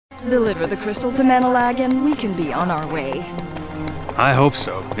Deliver the crystal to Menelag and we can be on our way. I hope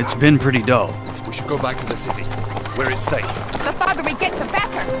so. It's been pretty dull. We should go back to the city, where it's safe. The farther we get, the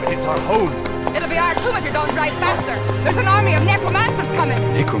better. But it's our home. It'll be our tomb if you don't drive faster. There's an army of necromancers coming.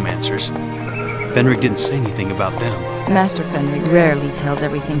 Necromancers? Phenrig didn't say anything about them. Master Phenrig rarely tells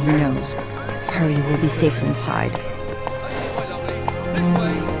everything he knows. Hurry, we'll be safe inside. This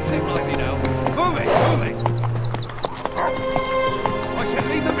way. Take lively now. Moving, moving. I said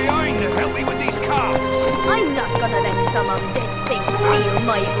leave them behind and help me with these casks. I'm not gonna let some undead thing steal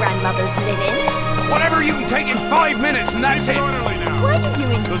my grandmother's linens. Whatever, you can take in 5 minutes and that's it. Why are you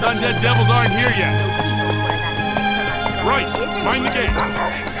in Those such undead devils aren't here yet. Right, Right, mind the gate.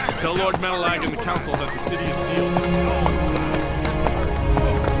 Tell Lord Menelag and the council that the city is sealed.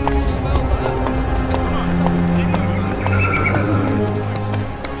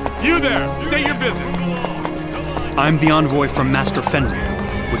 You there! State your business! I'm the envoy from Master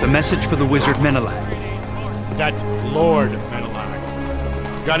Phenrig, with a message for the wizard Menelag. That's Lord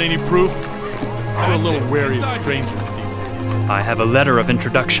Menelag. Got any proof? I'm a little wary of strangers these days. I have a letter of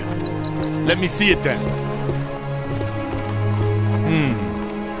introduction. Let me see it then.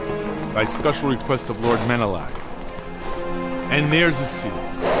 By special request of Lord Menelag. And there's a seal.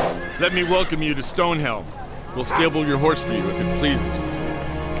 Let me welcome you to Stonehelm. We'll stable your horse for you if it pleases you,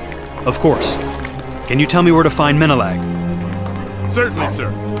 sir. Of course. Can you tell me where to find Menelag? Certainly, sir.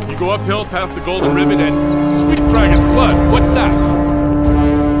 You go uphill past the Golden Ribbon and sweet dragon's blood. What's that?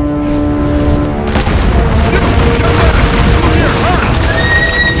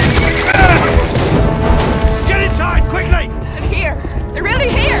 Get inside, quickly! They're here. They're really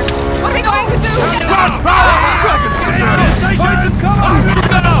here. What are we going to do? Run! Dragons! Get into the station! Come on!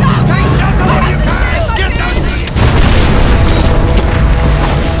 Take shelter where you can! Get down!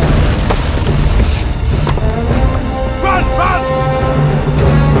 Run! Run!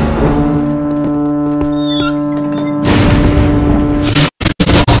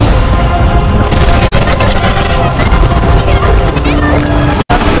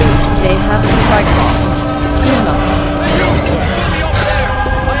 They have a cyclops. You're not.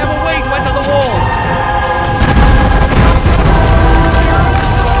 I have a way to enter the wall!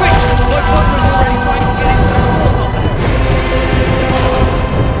 Quick! My partner's already trying to get into the walls on there.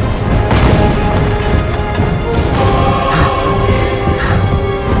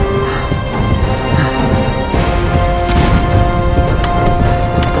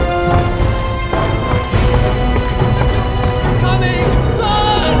 Coming!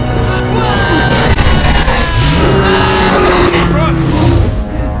 Run!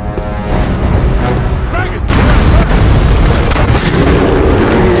 Dragons!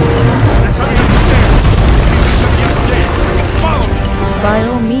 They're coming up the stairs. Shut the upstairs. Follow me. By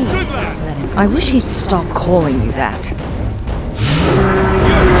all means, Good lad. let him. I wish he'd stop calling you that. I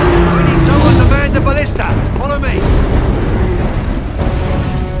need someone to man the ballista. Follow me.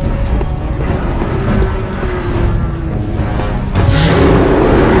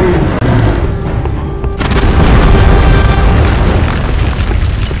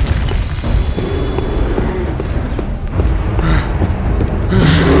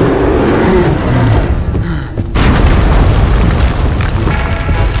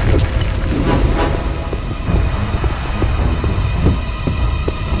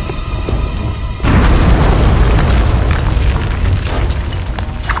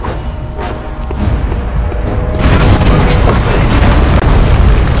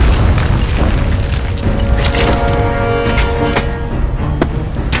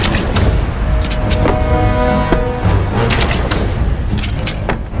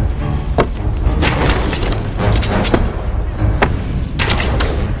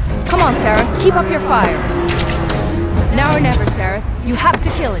 Come on, Sareth. Keep up your fire. Now or never, Sareth. You have to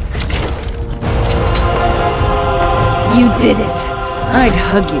kill it. You did it. I'd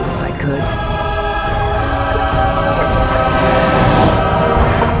hug you if I could.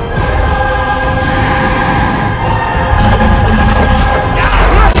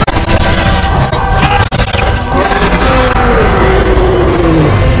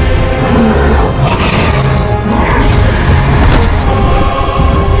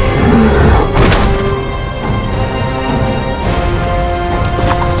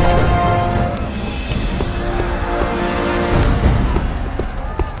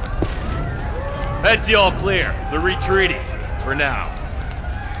 Heads all clear. They're retreating. For now.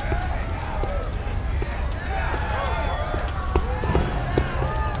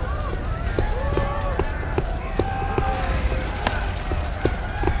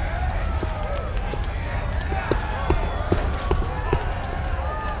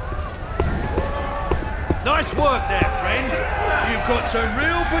 Nice work there, friend. You You've got some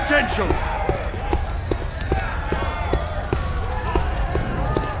real potential.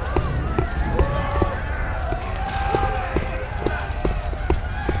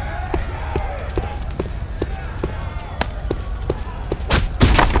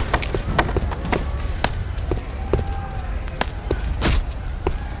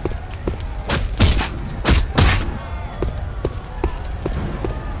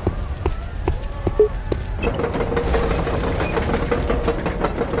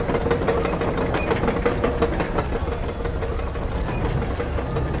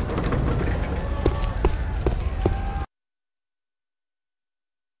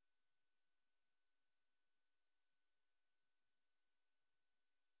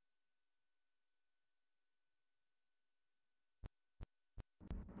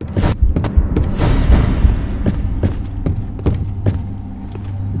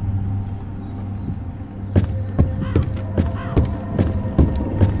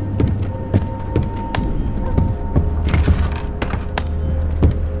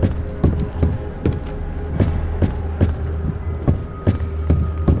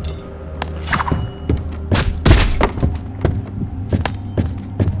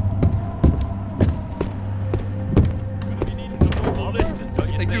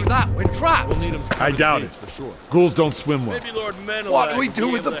 I doubt it. For sure. Ghouls don't swim well. What do we do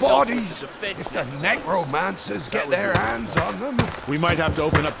with the bodies? If the necromancers get their hands on them? We might have to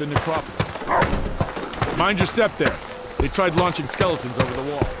open up the necropolis. Mind your step there. They tried launching skeletons over the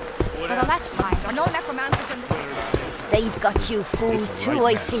wall. For the last time, there are no necromancers in the city. They've got you fooled too,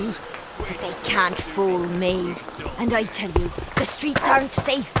 I see. But they can't fool me. And I tell you, the streets aren't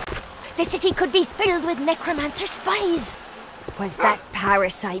safe. The city could be filled with necromancer spies. Was that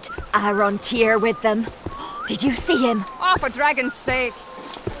parasite Arontir with them? Did you see him? Oh, for dragon's sake.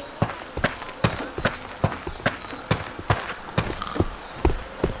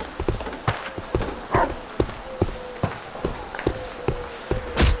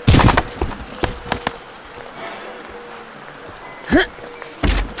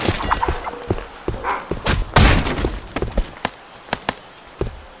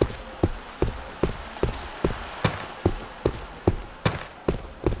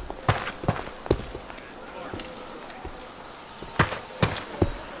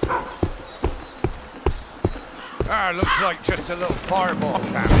 Looks like just a little fireball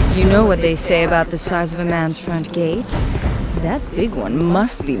damage. You know what they say about the size of a man's front gate? That big one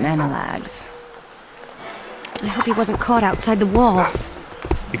must be Menelag's. I hope he wasn't caught outside the walls.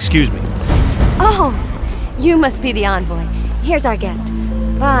 Excuse me. Oh, you must be the envoy. Here's our guest.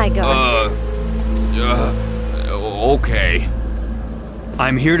 By God. Okay.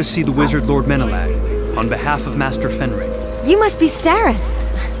 I'm here to see the wizard Lord Menelag, on behalf of Master Phenrig. You must be Sareth.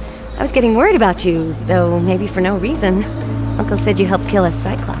 I was getting worried about you, though maybe for no reason. Uncle said you helped kill a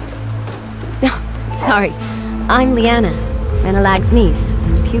Cyclops. No, sorry. I'm Lyanna, Menelag's niece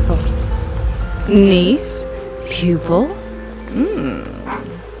and pupil. Niece? Pupil?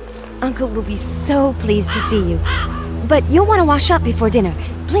 Uncle will be so pleased to see you. But you'll want to wash up before dinner.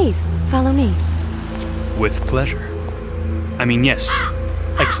 Please, follow me. With pleasure. I mean, yes.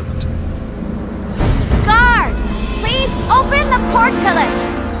 Excellent. Guard! Please open the portcullis!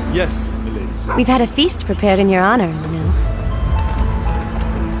 Yes, milady. We've had a feast prepared in your honor, you know.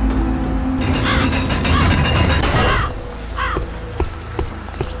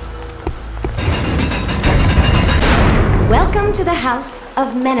 Welcome to the house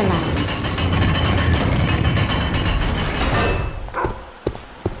of Menelag.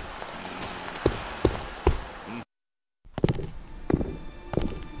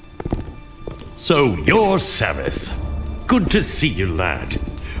 So you're Sareth. Good to see you, lad.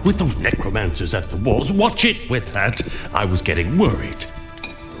 With those necromancers at the walls, watch it with that. I was getting worried.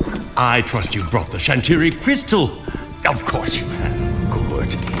 I trust you brought the Shantiri crystal. Of course you have.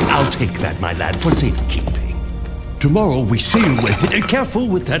 Good. I'll take that, my lad, for safekeeping. Tomorrow we sail with it, careful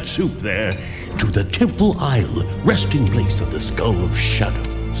with that soup there, to the Temple Isle, resting place of the Skull of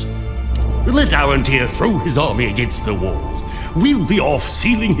Shadows. Let Arontir throw his army against the walls. We'll be off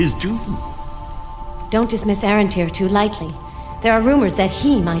sealing his doom. Don't dismiss Arontir too lightly. There are rumors that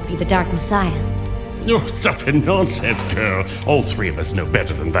he might be the Dark Messiah. You're stuffing nonsense, girl. All three of us know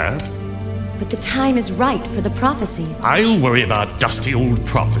better than that. But the time is right for the prophecy. I'll worry about dusty old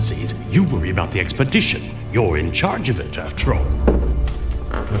prophecies. You worry about the expedition. You're in charge of it, after all.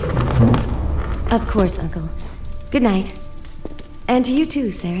 Of course, Uncle. Good night. And to you too,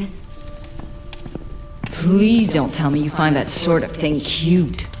 Sareth. Please don't tell me you find that sort of thing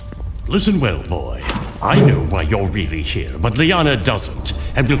cute. Listen well, boy. I know why you're really here, but Lyanna doesn't,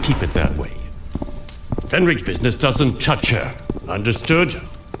 and we'll keep it that way. Phenrig's business doesn't touch her. Understood?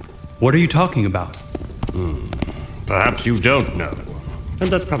 What are you talking about? Perhaps you don't know. And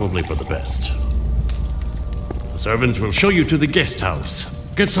that's probably for the best. The servants will show you to the guest house.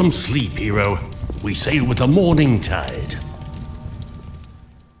 Get some sleep, hero. We sail with the morning tide.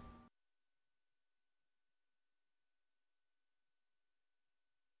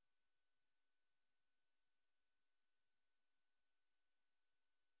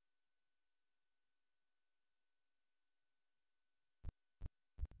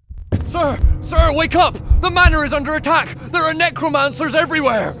 Sir! Sir, wake up! The manor is under attack! There are necromancers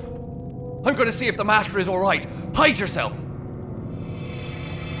everywhere! I'm gonna see if the master is alright. Hide yourself!